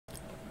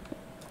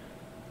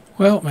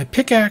Well, my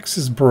pickaxe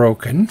is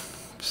broken,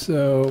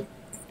 so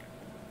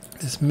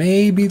this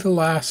may be the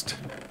last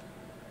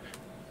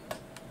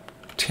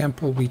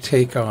temple we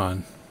take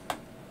on.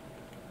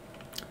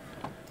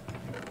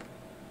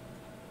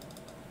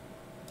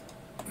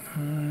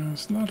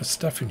 There's a lot of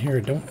stuff in here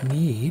I don't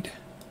need.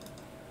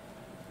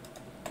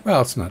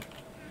 Well, it's not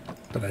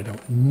that I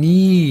don't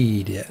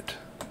need it.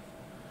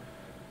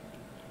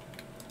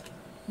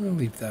 I'll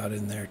leave that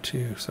in there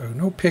too. So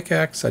no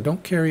pickaxe. I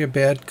don't carry a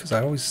bed because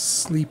I always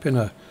sleep in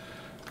a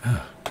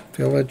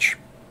village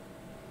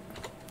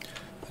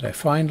that I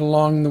find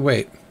along the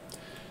way.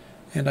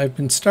 And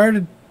I've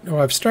started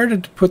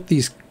to put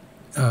these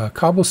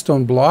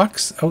cobblestone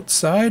blocks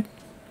outside.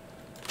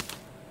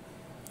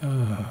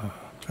 I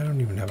don't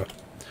even have a...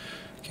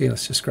 Okay,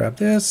 let's just grab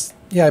this.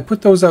 Yeah, I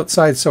put those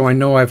outside so I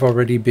know I've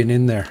already been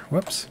in there.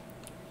 Whoops.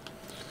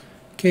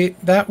 Okay,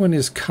 that one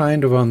is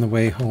kind of on the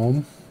way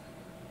home.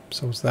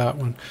 So is that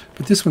one.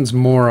 But this one's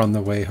more on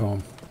the way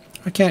home.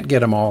 I can't get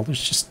them all.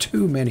 There's just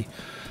too many.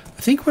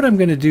 I think what I'm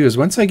going to do is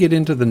once I get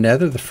into the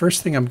nether, the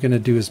first thing I'm going to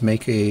do is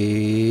make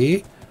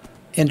a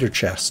ender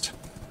chest.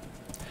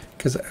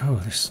 Because,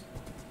 oh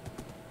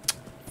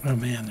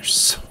man, there's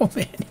so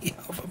many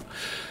of them.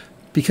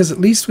 Because at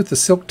least with the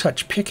Silk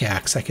Touch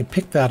pickaxe, I can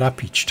pick that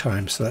up each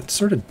time. So that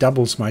sort of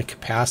doubles my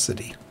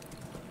capacity.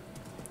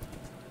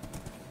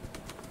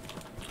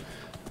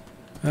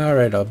 All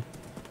right,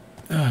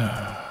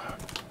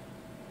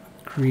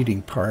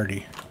 greeting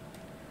party.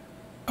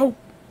 Oh,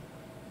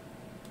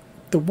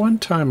 the one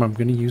time I'm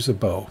going to use a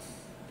bow.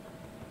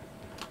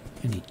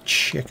 Any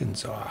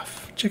chickens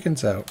off?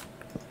 Chickens out.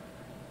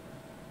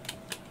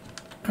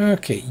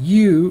 Okay,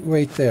 you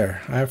wait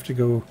there. I have to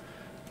go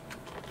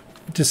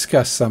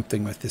discuss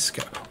something with this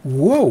guy.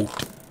 Whoa!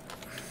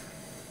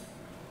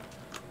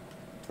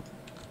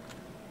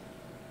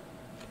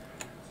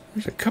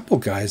 There's a couple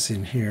guys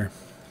in here.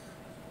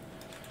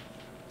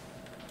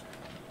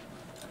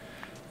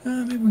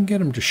 Maybe we can get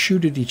them to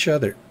shoot at each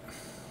other.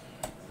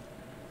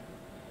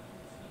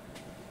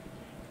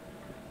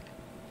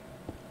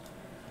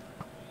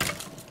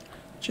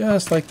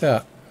 Just like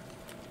that.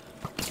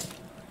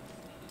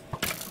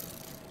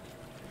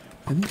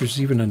 I think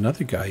there's even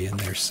another guy in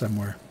there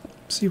somewhere.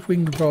 See if we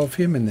can involve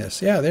him in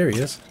this. Yeah, there he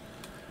is.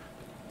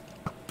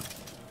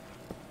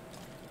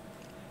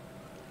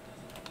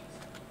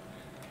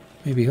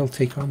 Maybe he'll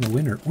take on the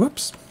winner.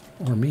 Whoops.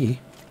 Or me.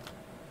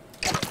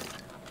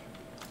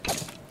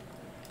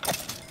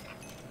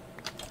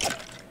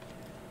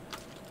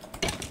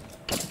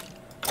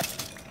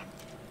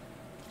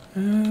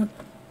 I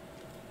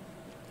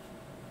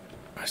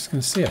was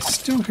going to say, I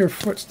still hear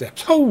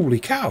footsteps. Holy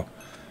cow!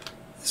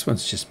 This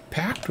one's just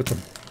packed with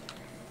them.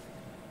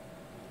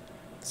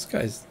 This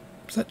guy's...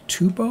 Is that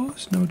 2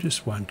 bows? No,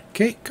 just 1.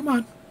 Okay, come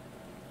on.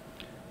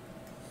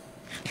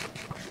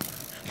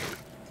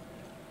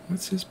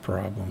 What's his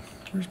problem?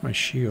 Where's my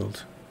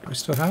shield? Do I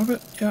still have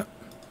it? Yeah.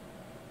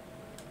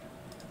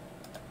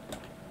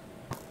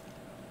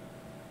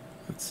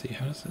 Let's see,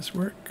 how does this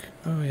work?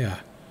 Oh, yeah.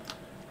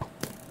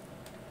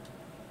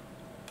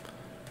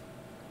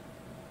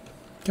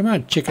 Come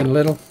on, Chicken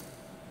Little.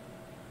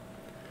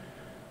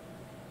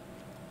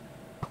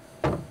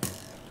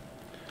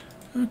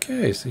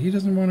 Okay, so he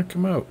doesn't want to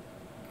come out.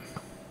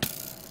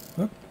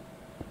 Whoop.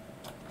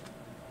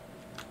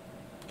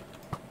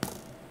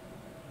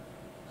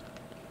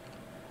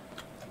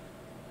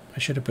 I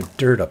should have put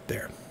dirt up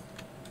there.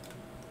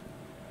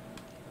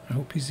 I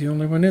hope he's the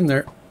only one in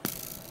there.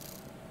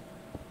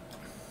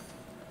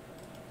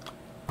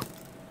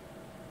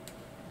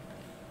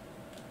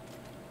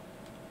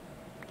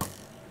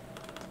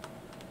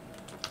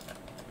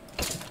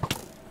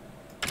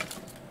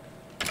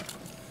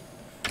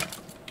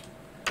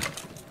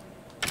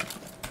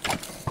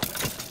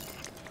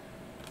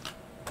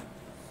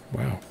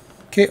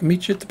 Okay, I'll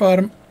meet you at the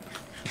bottom.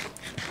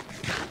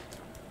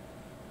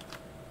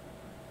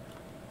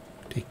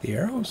 Take the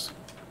arrows.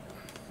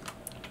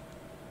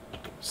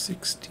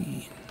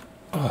 16.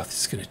 Oh,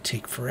 this is going to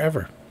take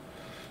forever.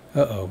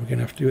 Uh-oh, we're going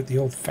to have to do it the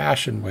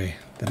old-fashioned way,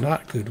 the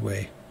not good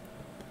way.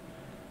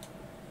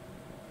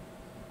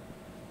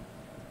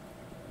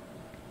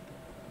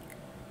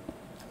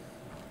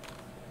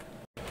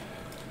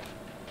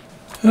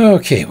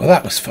 Okay, well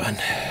that was fun.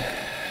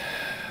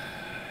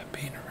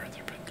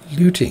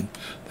 Looting.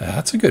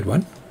 That's a good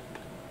one.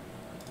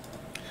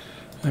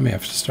 I may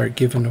have to start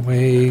giving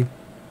away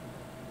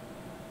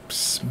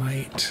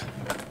smite.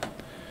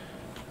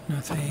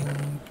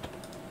 Nothing.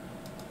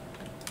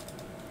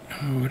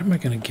 Oh, what am I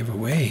going to give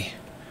away?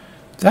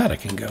 That I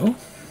can go.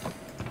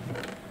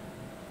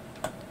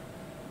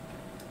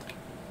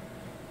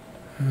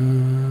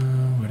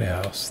 What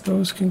else?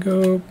 Those can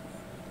go.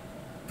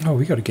 Oh,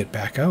 we got to get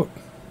back out.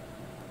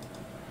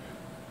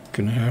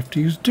 Gonna have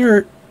to use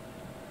dirt.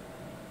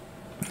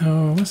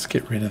 Oh, let's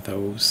get rid of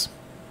those.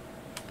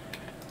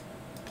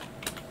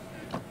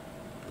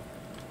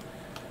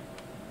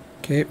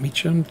 Okay,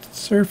 meet you on the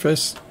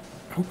surface.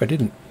 I hope I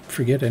didn't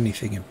forget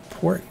anything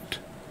important.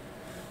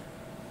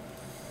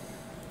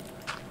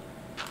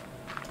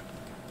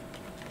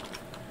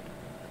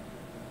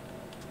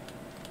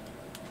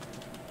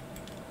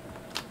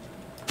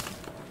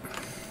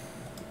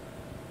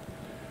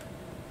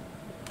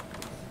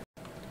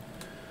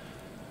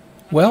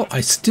 Well,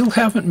 I still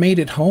haven't made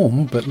it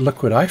home, but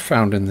look what I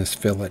found in this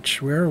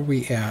village. Where are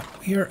we at?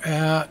 We are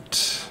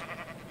at...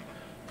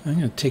 I'm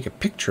going to take a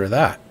picture of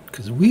that,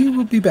 because we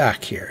will be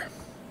back here.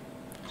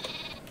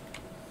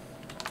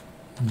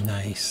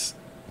 Nice.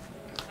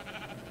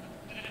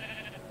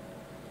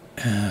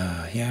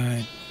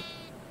 Yeah,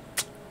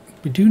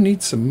 we do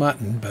need some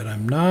mutton, but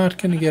I'm not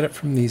going to get it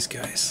from these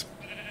guys.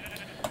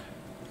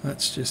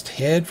 Let's just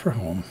head for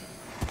home.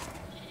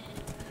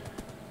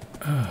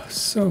 Oh,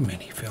 so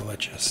many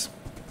villages.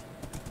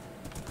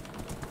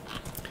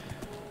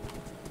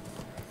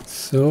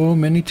 So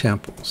many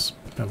temples.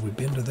 Have we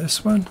been to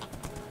this one?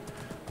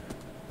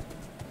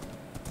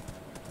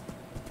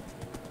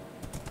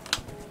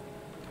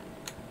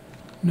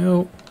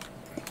 No.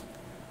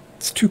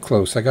 It's too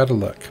close. I gotta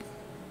look.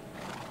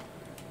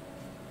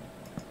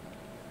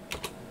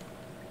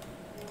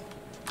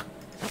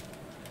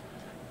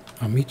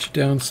 I'll meet you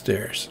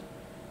downstairs.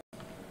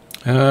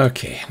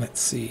 Okay,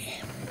 let's see.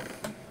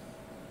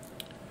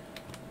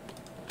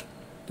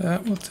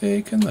 That will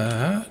take and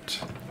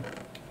that.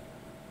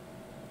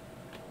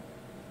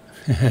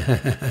 I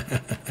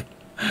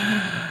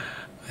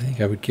think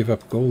I would give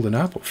up golden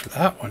apple for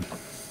that one.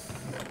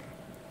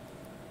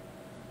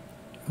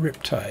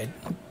 Riptide.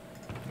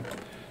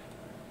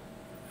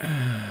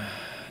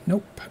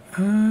 Nope.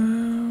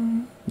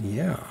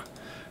 Yeah.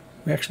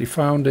 We actually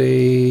found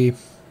a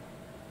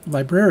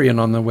librarian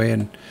on the way,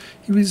 and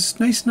he was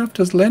nice enough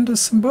to lend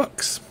us some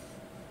books.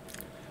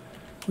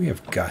 We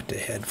have got to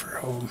head for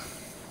home.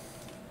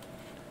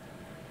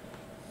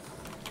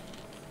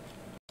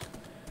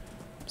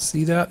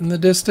 See that in the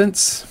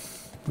distance?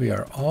 We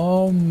are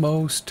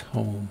almost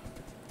home.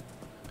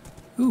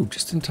 Ooh,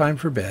 just in time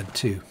for bed,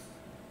 too.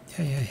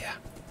 Yeah.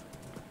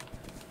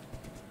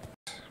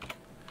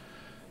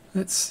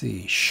 Let's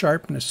see.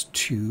 Sharpness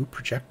 2,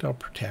 projectile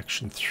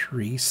protection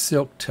 3,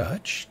 silk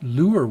touch,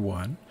 lure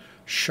 1,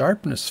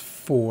 sharpness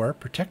 4,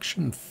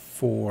 protection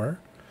 4,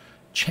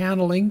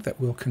 channeling that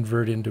will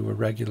convert into a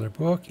regular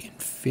book,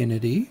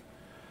 infinity,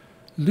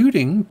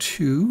 looting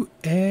 2,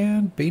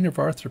 and bane of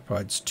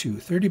arthropods 2.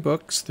 30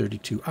 books,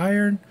 32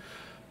 iron,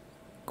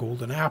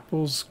 golden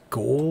apples,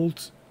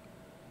 gold,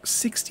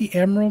 60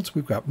 emeralds.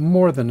 We've got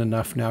more than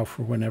enough now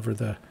for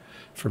whenever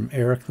from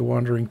Eric the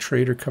Wandering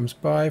Trader comes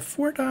by.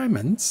 4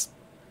 diamonds.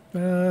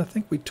 I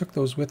think we took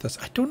those with us.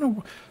 I don't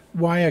know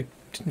why I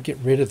didn't get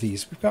rid of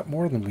these. We've got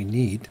more than we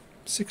need.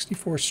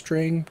 64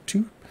 string,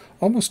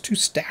 almost 2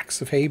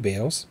 stacks of hay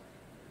bales.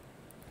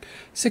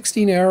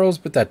 16 arrows,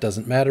 but that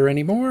doesn't matter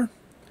anymore.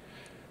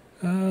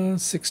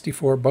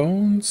 64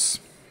 bones.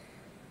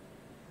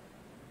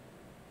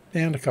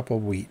 And a couple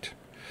of wheat.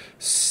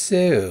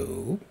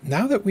 So,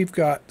 now that we've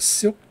got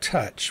Silk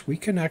Touch, we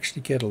can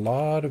actually get a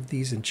lot of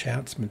these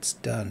enchantments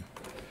done.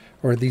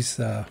 Or these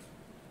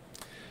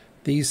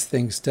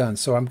things done.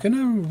 So I'm going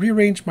to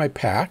rearrange my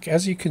pack.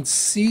 As you can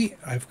see,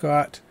 I've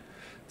got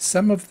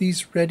some of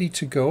these ready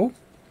to go.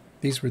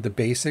 These were the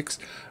basics.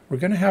 We're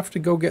going to have to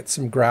go get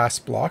some grass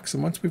blocks.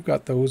 And once we've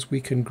got those,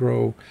 we can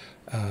grow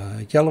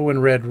yellow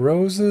and red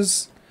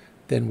roses.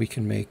 Then we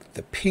can make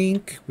the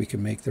pink. We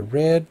can make the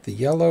red, the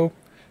yellow.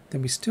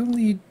 Then we still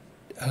need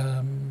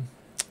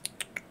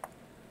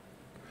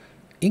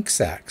ink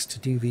sacs to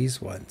do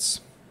these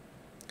ones.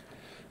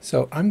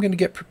 So I'm going to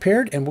get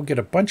prepared, and we'll get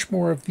a bunch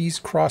more of these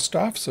crossed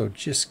off, so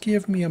just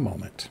give me a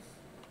moment.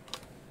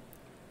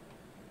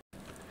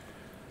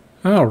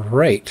 All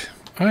right,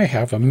 I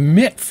have a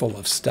mitt full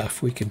of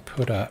stuff we can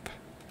put up.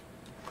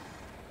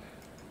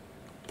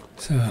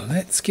 So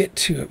let's get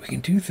to it. We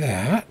can do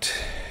that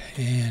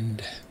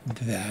and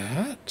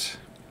that.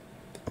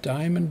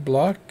 Diamond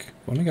block.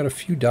 Only got a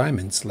few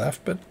diamonds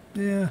left, but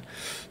yeah.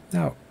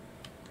 Now,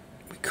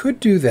 we could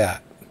do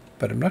that,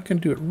 but I'm not going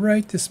to do it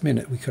right this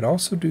minute. We could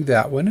also do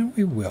that one, and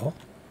we will,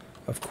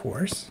 of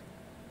course.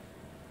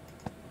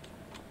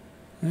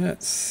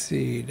 Let's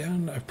see.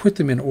 I put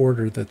them in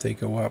order that they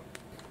go up.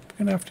 We're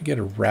going to have to get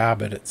a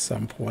rabbit at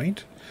some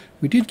point.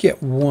 We did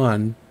get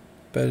one,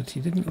 but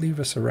he didn't leave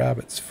us a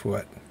rabbit's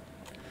foot.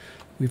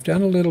 We've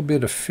done a little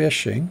bit of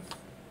fishing.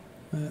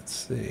 Let's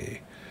see.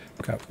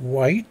 We've got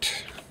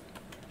white.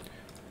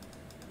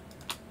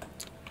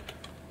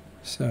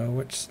 So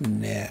what's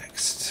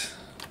next?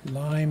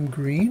 Lime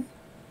green,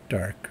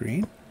 dark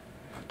green,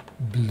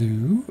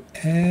 blue,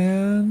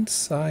 and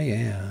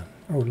cyan.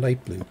 Oh,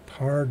 light blue,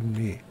 pardon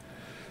me.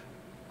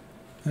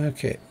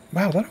 Okay,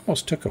 wow, that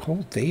almost took a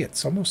whole day.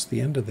 It's almost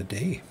the end of the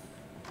day.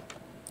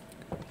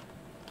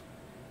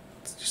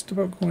 It's just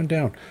about going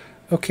down.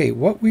 Okay,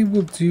 what we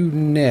will do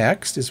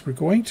next is we're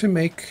going to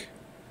make,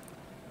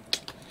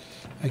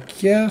 I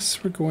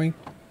guess we're going,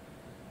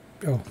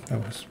 oh, that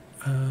was,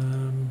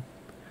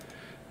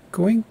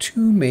 going to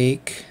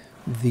make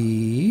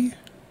the,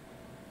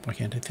 why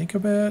can't I think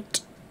of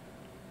it?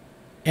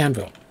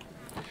 Anvil.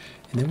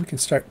 And then we can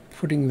start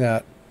putting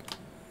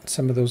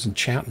some of those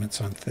enchantments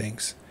on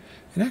things.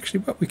 And actually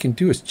what we can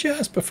do is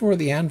just before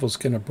the anvil's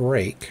going to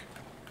break,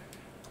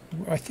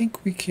 I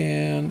think we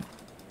can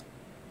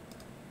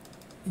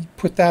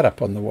put that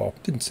up on the wall.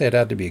 Didn't say it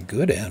had to be a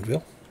good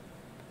anvil.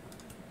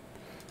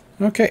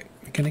 Okay,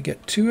 I'm going to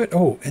get to it.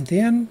 Oh, and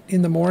then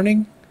in the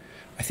morning,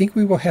 I think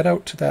we will head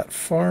out to that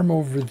farm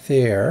over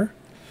there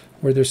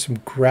where there's some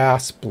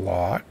grass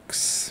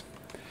blocks.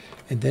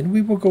 And then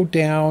we will go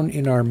down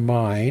in our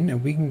mine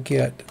and we can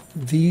get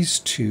these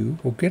two.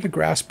 We'll get a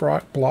grass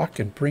block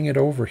and bring it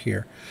over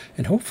here.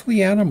 And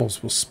hopefully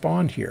animals will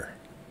spawn here.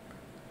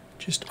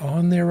 Just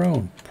on their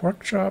own.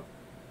 Pork chop.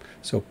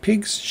 So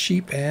pigs,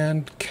 sheep,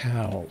 and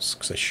cows.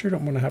 Because I sure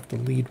don't want to have to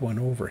lead one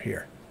over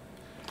here.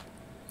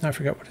 I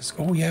forgot what it's...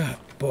 Oh yeah,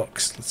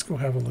 books. Let's go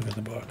have a look at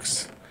the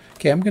books.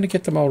 Okay, I'm going to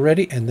get them all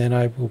ready and then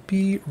I will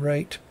be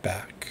right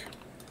back.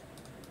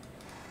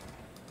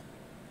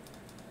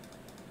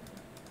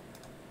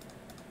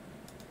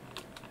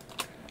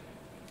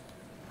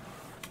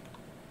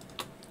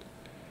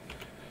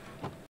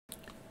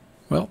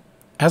 Well,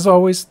 as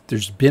always,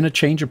 there's been a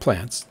change of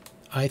plans.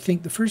 I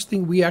think the first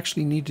thing we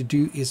actually need to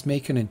do is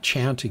make an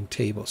enchanting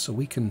table so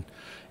we can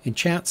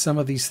enchant some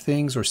of these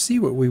things or see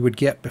what we would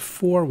get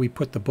before we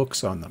put the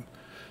books on them.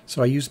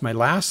 So I used my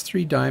last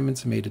 3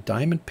 diamonds and made a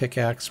diamond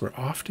pickaxe. We're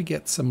off to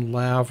get some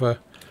lava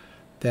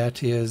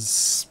that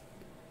is,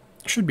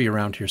 should be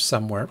around here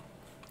somewhere.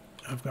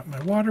 I've got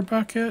my water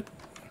bucket.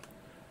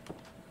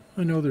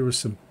 I know there was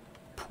some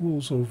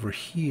pools over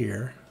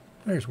here.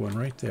 There's one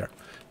right there.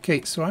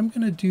 Okay, so I'm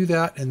going to do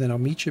that and then I'll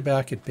meet you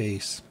back at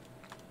base.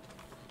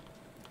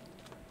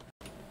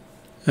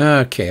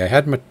 Okay, I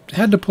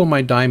had to pull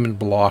my diamond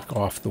block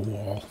off the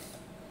wall.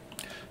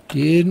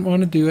 Didn't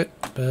want to do it,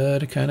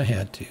 but I kind of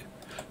had to.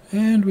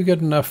 And we got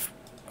enough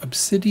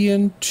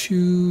obsidian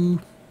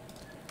to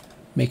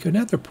make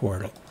another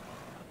portal.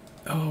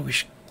 Oh, we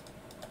should...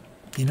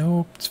 You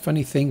know, it's a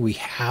funny thing. We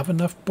have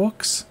enough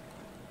books.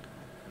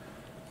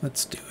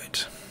 Let's do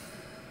it.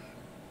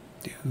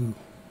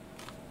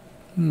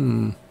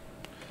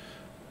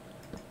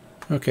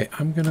 Okay,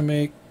 I'm going to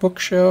make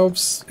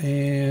bookshelves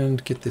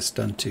and get this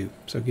done too.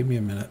 So give me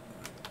a minute.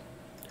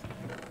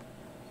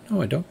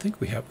 No, I don't think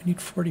we have. We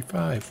need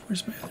 45.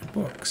 Where's my other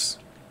books?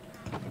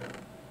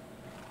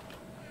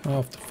 I'll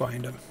have to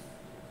find them.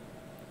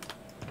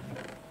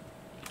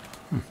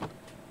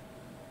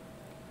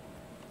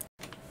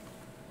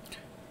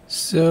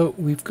 So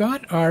we've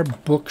got our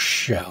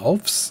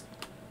bookshelves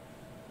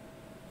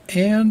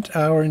and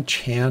our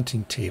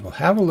enchanting table.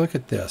 Have a look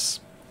at this.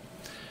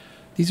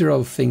 These are all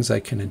the things I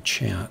can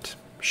enchant.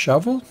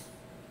 Shovel.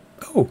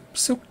 Oh,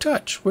 silk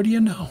touch. What do you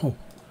know?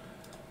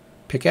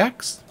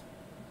 Pickaxe.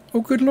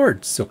 Oh, good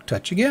lord. Silk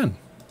touch again.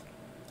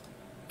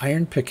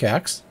 Iron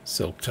pickaxe.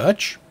 Silk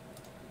touch.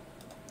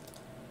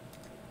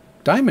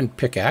 Diamond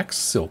pickaxe.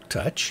 Silk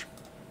touch.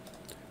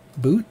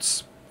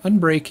 Boots.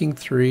 Unbreaking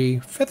 3.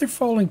 Feather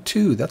falling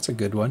 2. That's a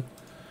good one.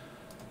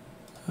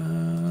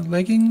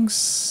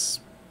 Leggings.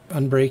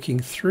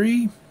 Unbreaking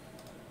 3.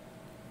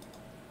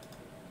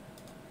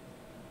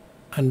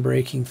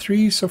 Unbreaking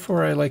 3. So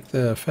far I like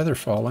the feather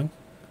falling.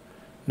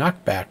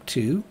 Knockback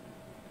 2.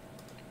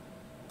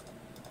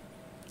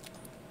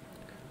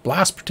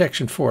 Blast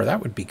protection 4.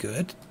 That would be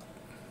good.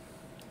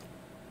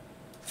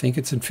 Think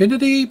it's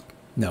infinity?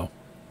 No.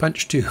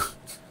 Punch 2.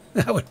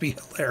 That would be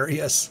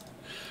hilarious.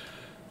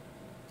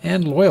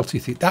 And loyalty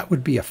 3. That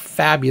would be a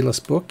fabulous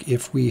book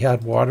if we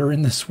had water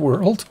in this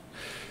world.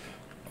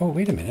 Oh,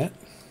 wait a minute.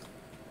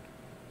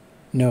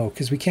 No,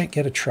 because we can't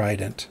get a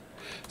trident.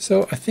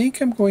 So I think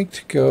I'm going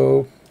to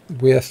go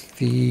with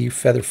the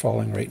feather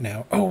falling right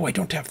now. Oh, I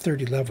don't have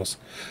 30 levels.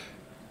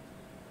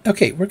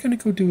 Okay, we're going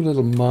to go do a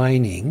little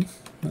mining.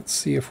 Let's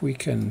see if we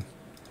can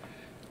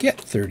get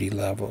 30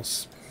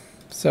 levels.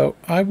 So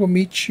I will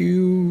meet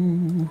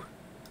you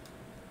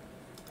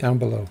down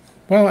below.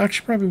 Well,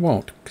 actually probably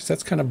won't, because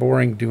that's kind of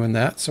boring doing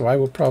that. So I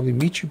will probably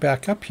meet you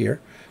back up here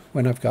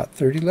when I've got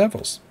 30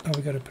 levels. Oh,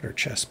 we got to put our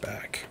chest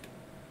back.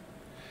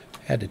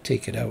 Had to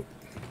take it out.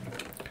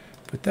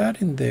 Put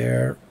that in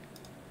there.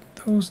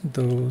 Those and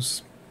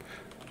those.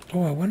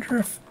 Oh, I wonder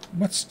if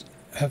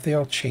have they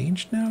all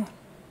changed now?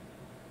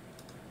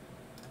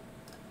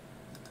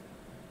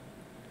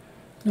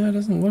 No, it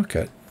doesn't look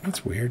it.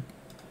 That's weird.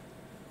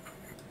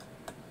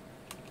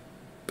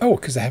 Oh,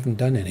 because I haven't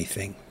done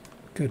anything.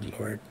 Good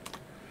lord.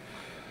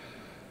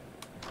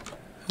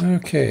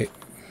 Okay.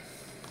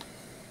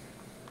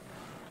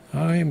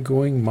 I am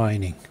going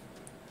mining.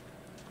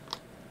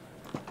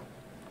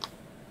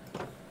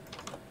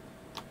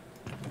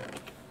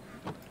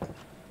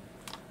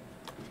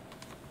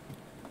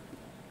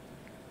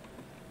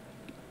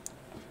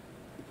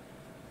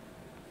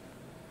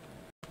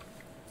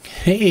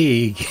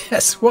 Hey,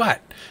 guess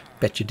what?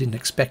 Bet you didn't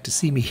expect to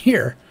see me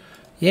here.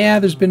 Yeah,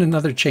 there's been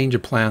another change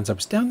of plans. I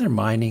was down there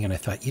mining and I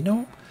thought, you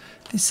know,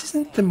 this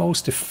isn't the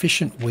most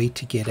efficient way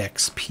to get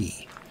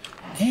XP.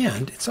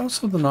 And it's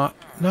also not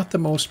the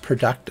most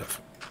productive.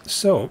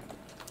 So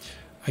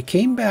I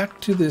came back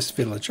to this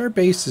village. Our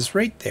base is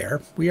right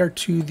there. We are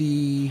to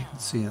the,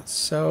 let's see, it's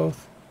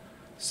south,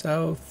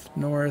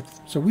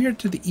 north. So we are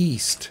to the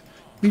east.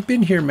 We've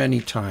been here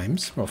many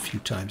times, well, a few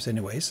times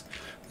anyways.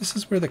 This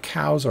is where the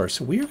cows are.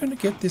 So we are going to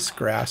get this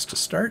grass to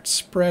start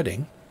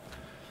spreading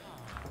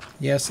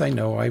Yes, I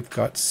know I've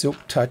got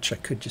silk touch. I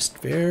could just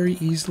very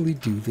easily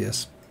do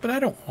this, but I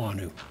don't want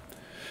to.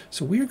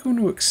 So we're going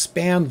to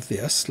expand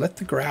this, let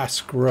the grass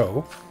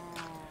grow,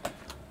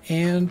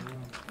 and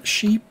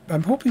sheep,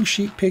 I'm hoping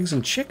sheep, pigs,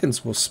 and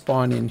chickens will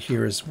spawn in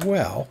here as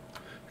well,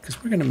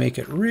 because we're going to make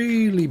it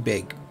really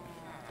big.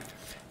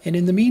 And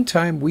in the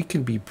meantime, we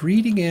can be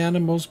breeding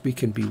animals, we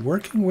can be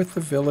working with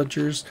the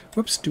villagers,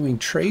 doing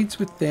trades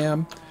with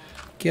them,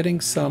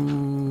 getting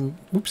some,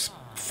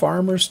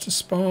 farmers to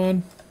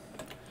spawn.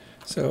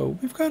 So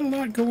we've got a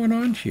lot going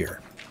on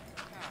here.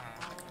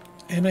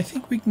 And I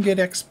think we can get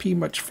XP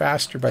much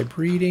faster by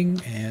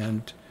breeding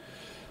and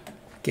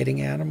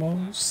getting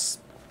animals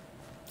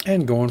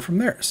and going from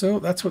there. So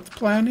that's what the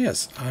plan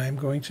is. I'm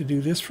going to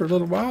do this for a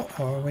little while.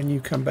 When you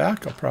come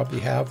back, I'll probably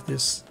have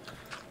this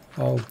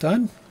all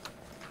done.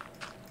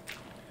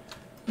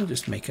 We'll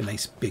just make a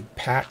nice big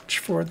patch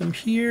for them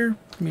here.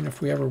 I mean,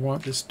 if we ever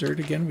want this dirt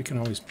again, we can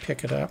always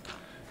pick it up.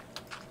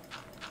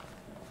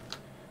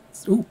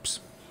 Oops.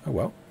 Oh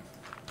well.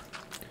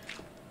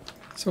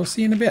 So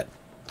see you in a bit.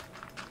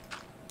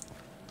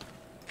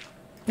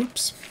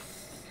 Oops.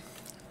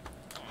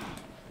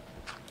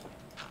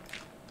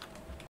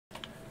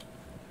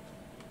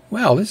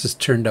 Well, this has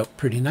turned out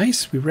pretty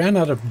nice. We ran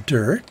out of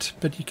dirt,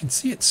 but you can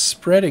see it's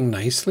spreading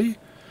nicely.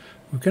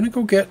 We're going to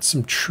go get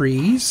some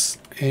trees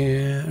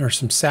or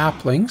some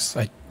saplings.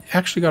 I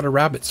actually got a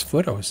rabbit's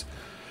foot. I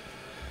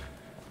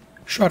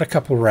shot a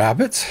couple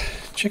rabbits.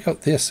 Check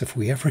out this. If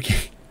we ever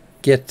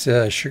get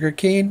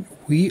sugarcane,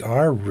 we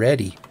are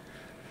ready.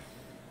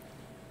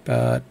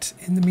 But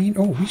in the mean,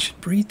 we should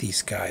breed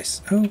these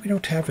guys. Oh, we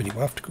don't have any. We'll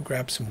have to go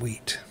grab some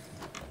wheat.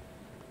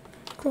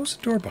 Close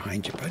the door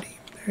behind you, buddy.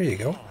 There you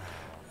go.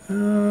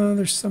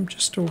 There's some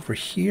just over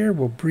here.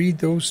 We'll breed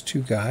those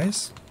two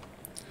guys.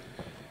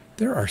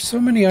 There are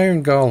so many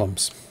iron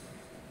golems.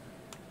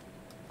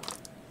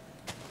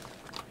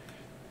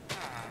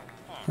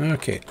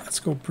 Okay, let's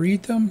go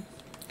breed them.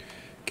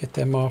 Get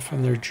them off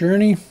on their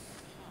journey.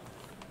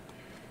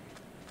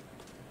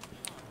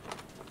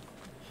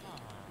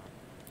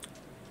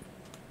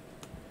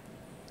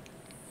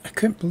 I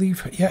couldn't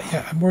believe...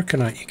 Yeah, I'm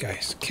working on it, you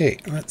guys. Okay,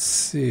 let's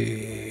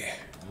see.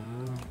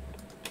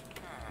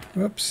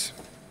 Whoops.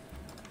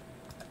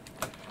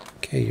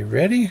 Okay, you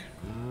ready?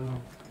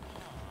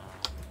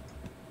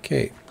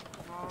 Okay.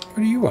 What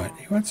do you want?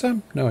 You want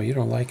some? No, you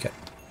don't like it.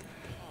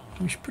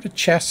 We should put a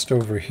chest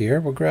over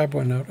here. We'll grab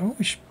one out. Oh,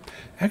 we should...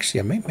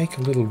 Actually, I might make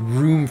a little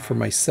room for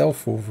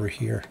myself over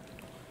here.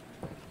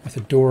 With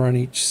a door on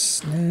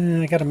each...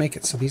 I gotta make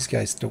it so these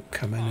guys don't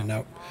come in and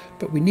out.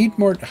 But we need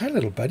more... Hi,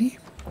 little buddy.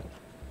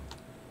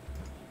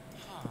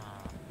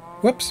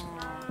 Whoops.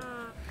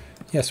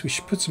 Yes, we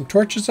should put some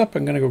torches up.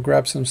 I'm going to go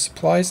grab some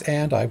supplies,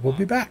 and I will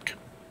be back.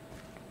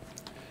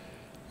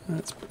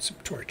 Let's put some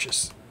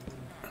torches.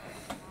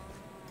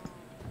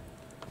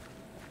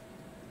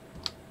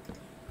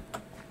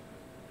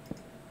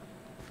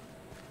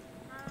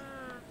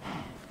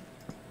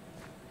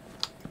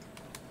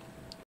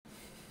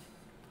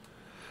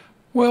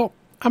 Well,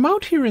 I'm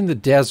out here in the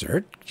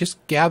desert, just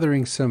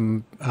gathering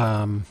some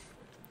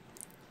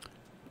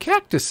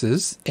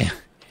cactuses,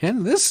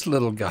 and this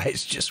little guy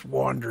is just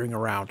wandering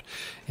around,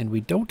 and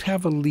we don't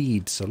have a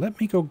lead, so let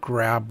me go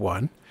grab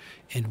one,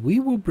 and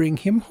we will bring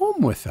him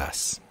home with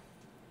us.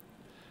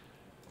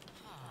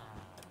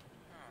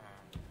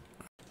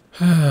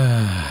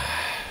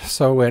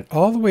 So I went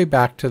all the way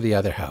back to the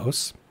other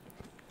house,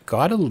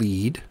 got a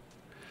lead,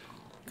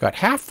 got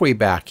halfway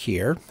back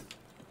here,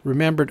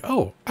 remembered,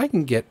 oh, I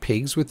can get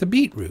pigs with the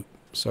beetroot.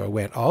 So I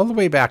went all the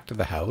way back to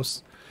the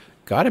house,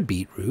 got a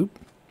beetroot,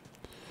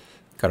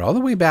 got all the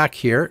way back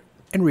here,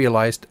 and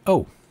realized,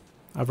 oh,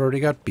 I've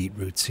already got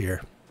beetroots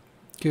here.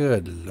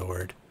 Good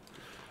Lord.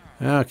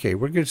 Okay,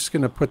 we're just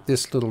going to put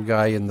this little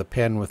guy in the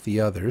pen with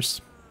the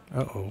others.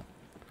 Uh-oh.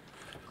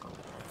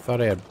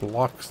 Thought I had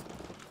blocks.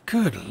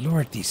 Good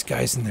Lord, these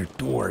guys and their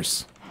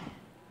doors.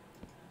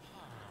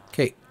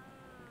 Okay,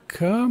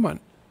 come on.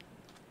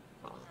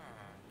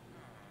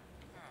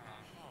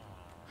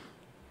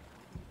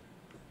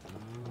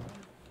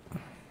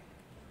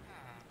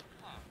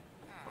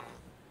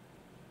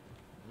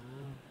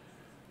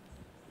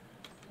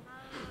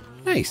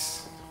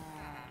 Nice.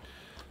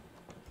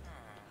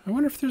 I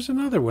wonder if there's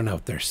another one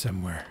out there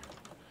somewhere.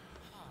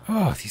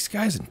 Oh, these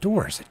guys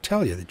indoors, I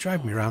tell you, they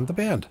drive me around the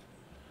bend.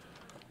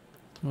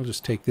 I'll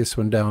just take this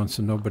one down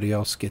so nobody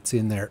else gets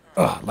in there.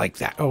 Oh, like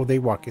that. Oh, they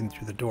walk in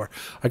through the door.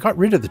 I got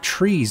rid of the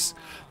trees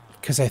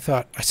because I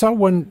thought, I saw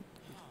one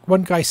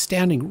guy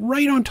standing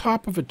right on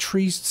top of a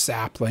tree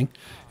sapling,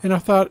 and I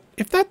thought,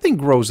 if that thing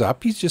grows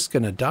up, he's just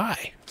going to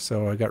die.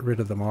 So I got rid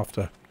of them off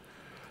to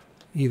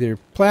either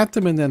plant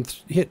them and then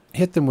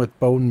hit them with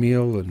bone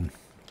meal and,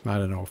 I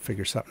don't know,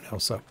 figure something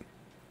else out.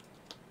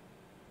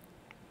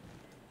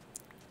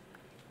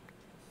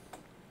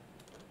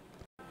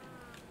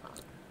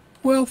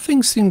 Well,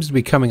 things seem to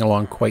be coming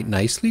along quite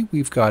nicely.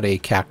 We've got a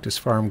cactus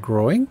farm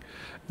growing.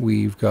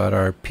 We've got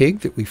our pig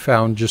that we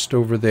found just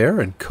over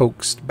there and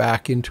coaxed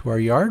back into our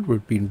yard.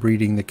 We've been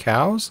breeding the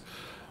cows.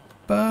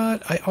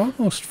 But I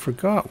almost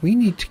forgot. We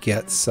need to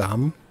get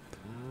some.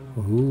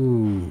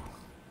 Ooh.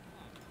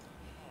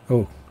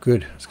 Oh,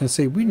 good. I was going to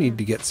say we need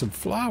to get some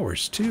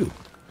flowers too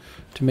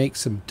to make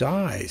some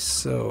dyes.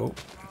 So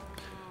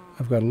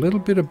I've got a little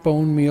bit of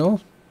bone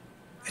meal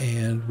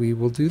and we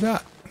will do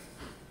that.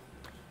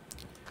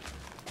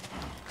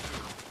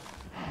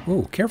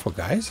 Oh, careful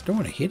guys. I don't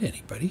want to hit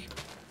anybody.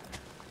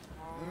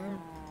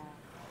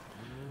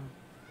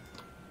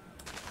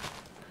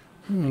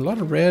 A lot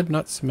of red,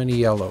 not so many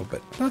yellow,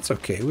 but that's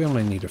okay. We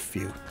only need a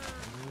few.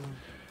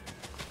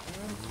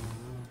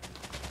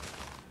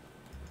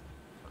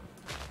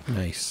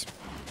 Nice.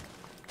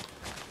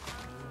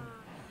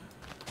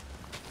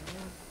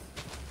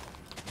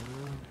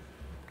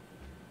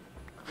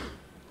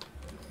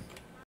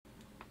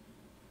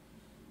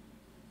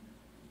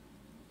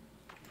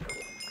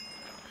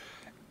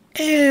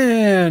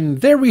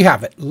 And there we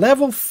have it,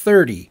 level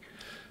 30.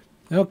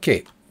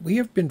 Okay, we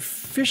have been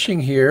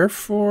fishing here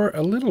for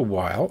a little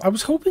while. I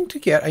was hoping to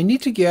get, I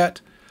need to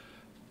get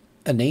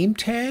a name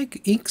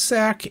tag, ink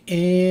sac,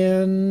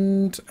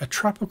 and a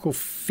tropical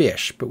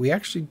fish, but we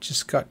actually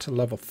just got to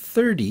level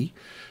 30.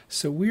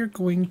 So we're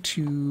going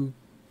to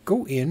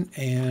go in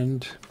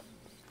and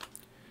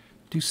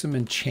do some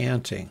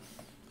enchanting.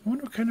 I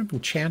wonder what kind of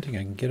enchanting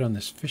I can get on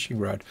this fishing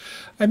rod.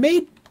 I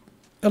made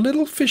a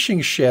little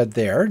fishing shed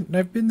there, and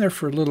I've been there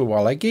for a little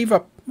while. I gave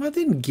up, well, I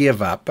didn't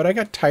give up, but I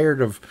got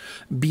tired of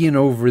being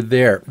over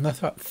there. And I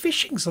thought,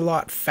 fishing's a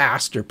lot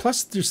faster.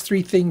 Plus, there's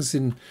 3 things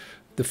in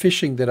the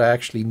fishing that I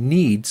actually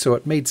need, so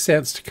it made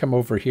sense to come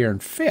over here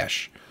and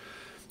fish.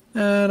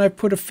 And I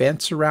put a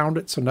fence around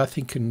it so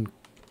nothing can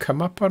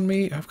come up on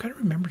me. I've got to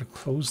remember to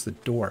close the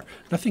door.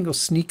 Nothing will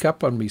sneak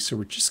up on me, so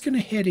we're just going to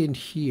head in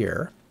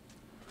here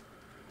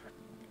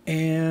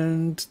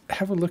and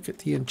have a look at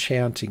the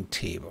enchanting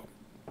table.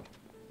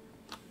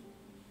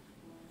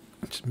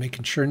 Just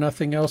making sure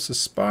nothing else is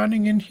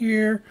spawning in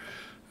here.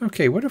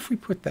 Okay, what if we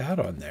put that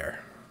on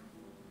there?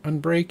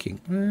 Unbreaking.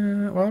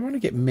 Well, I want to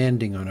get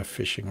mending on a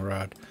fishing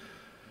rod.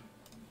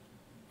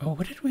 Oh,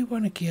 what did we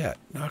want to get?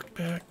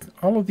 Knockback.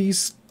 All of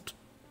these.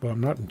 Well, I'm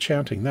not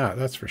enchanting that,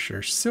 that's for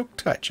sure. Silk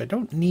touch. I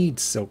don't need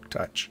silk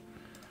touch.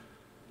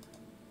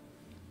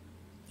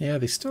 Yeah,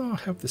 they still all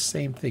have the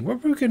same thing.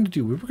 What were we going to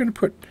do? We were going to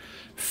put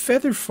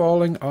feather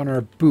falling on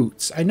our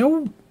boots. I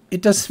know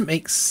it doesn't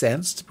make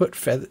sense to put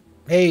feather...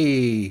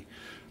 Hey!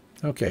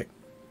 Okay.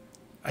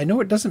 I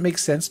know it doesn't make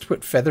sense to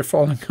put feather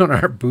falling on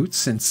our boots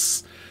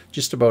since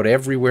just about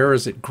everywhere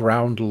is at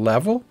ground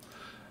level.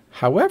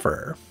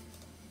 However,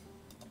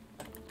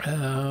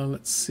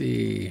 let's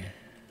see.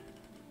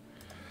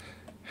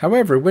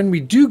 However, when we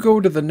do go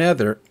to the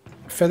nether,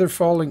 feather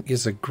falling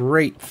is a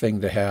great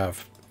thing to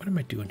have. What am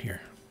I doing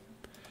here?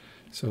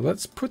 So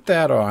let's put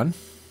that on.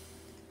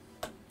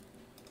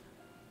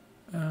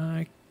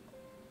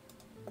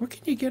 What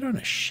can you get on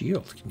a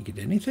shield? Can you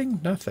get anything?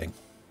 Nothing.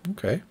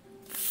 Okay.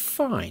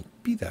 Fine.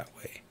 Be that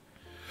way.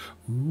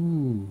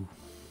 Ooh.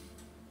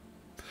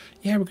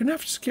 Yeah, we're going to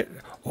have to get...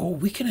 Oh,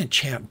 we can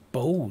enchant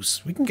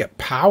bows. We can get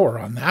power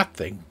on that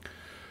thing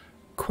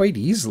quite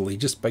easily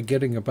just by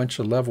getting a bunch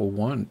of level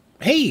 1.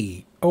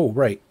 Hey! Oh,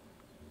 right.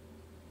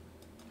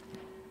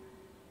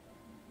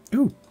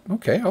 Ooh,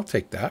 okay, I'll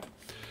take that.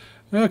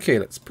 Okay,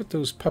 let's put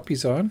those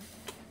puppies on.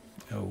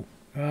 Oh,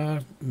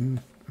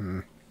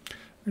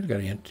 We've got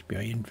to empty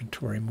my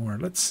inventory more.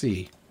 Let's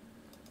see.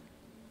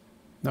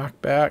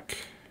 Knockback.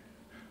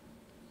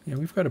 Yeah,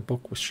 we've got a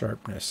book with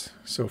sharpness.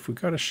 So if we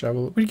got a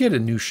shovel, we get a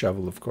new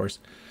shovel, of course.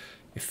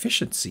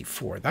 Efficiency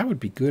 4. That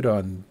would be good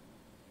on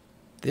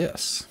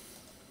this.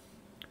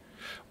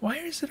 Why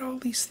is it all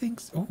these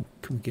things? Oh,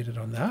 can we get it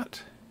on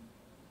that?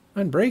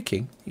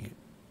 Unbreaking.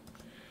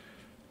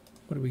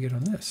 What do we get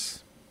on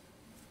this?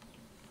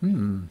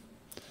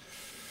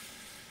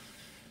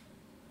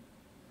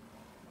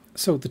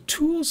 So the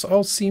tools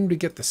all seem to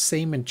get the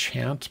same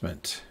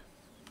enchantment.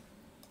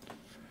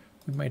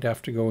 We might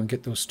have to go and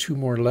get those 2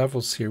 more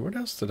levels here. What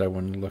else did I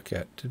want to look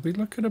at? Did we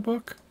look at a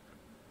book?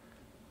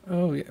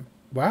 Oh, yeah.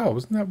 Wow,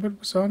 wasn't that what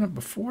was on it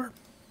before?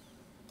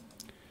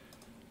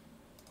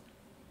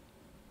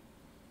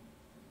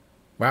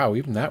 Wow,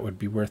 even that would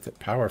be worth it.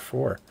 Power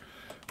 4.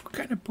 What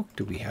kind of book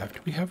do we have? Do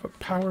we have a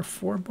Power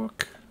 4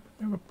 book?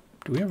 Do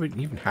we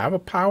even have a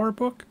power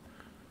book?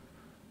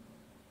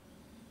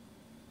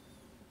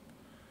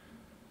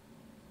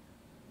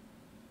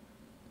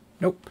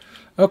 Nope.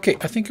 Okay,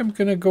 I think I'm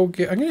going to go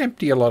get... I'm going to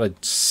empty a lot of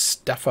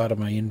stuff out of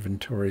my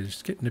inventory.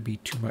 It's getting to be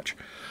too much.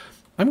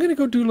 I'm going to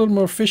go do a little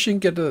more fishing,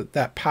 get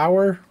that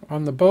power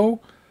on the bow,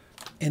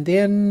 and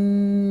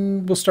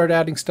then we'll start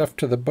adding stuff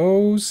to the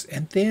bows,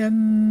 and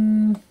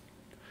then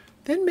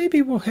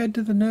maybe we'll head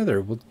to the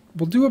nether. We'll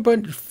do a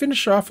bunch,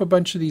 finish off a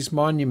bunch of these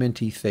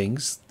monument-y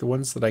things, the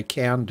ones that I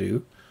can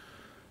do.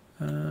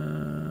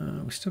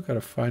 We still got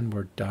to find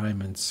more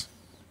diamonds.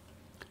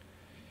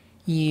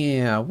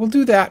 Yeah, we'll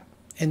do that.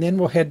 And then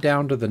we'll head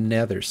down to the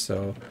nether.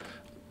 So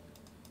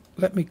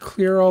let me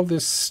clear all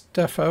this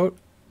stuff out.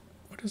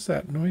 What is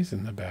that noise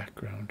in the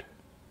background?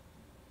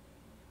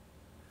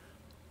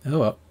 Oh,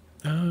 well,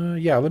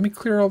 Yeah, let me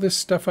clear all this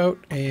stuff out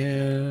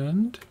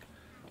and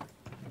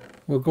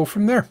we'll go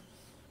from there.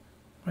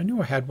 I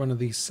knew I had one of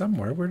these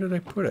somewhere. Where did I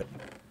put it?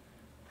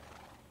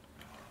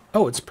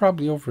 Oh, it's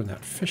probably over in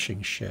that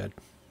fishing shed.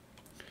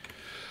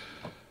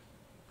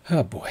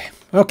 Oh boy.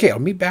 Okay, I'll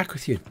meet back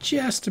with you in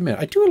just a minute.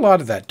 I do a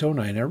lot of that, don't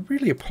I? And I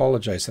really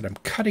apologize that I'm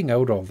cutting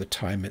out all the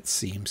time, it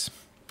seems.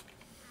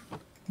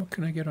 What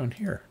can I get on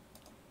here?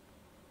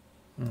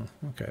 Oh,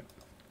 okay.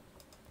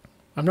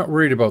 I'm not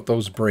worried about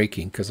those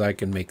breaking because I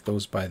can make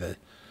those by the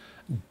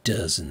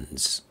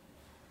dozens.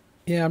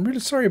 Yeah, I'm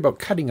really sorry about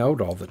cutting out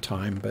all the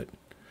time, but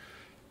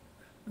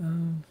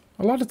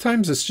a lot of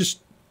times it's just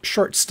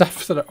short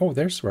stuff that oh,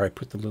 there's where I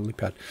put the lily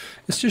pad.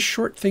 It's just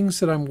short things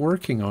that I'm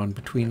working on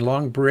between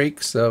long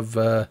breaks of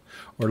or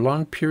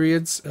long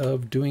periods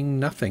of doing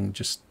nothing,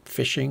 just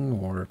fishing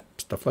or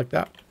stuff like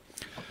that.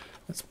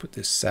 Let's put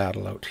this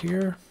saddle out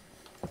here.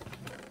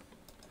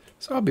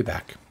 So I'll be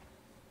back.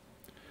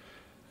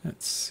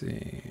 Let's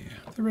see.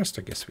 The rest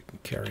I guess we can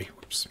carry.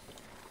 Whoops.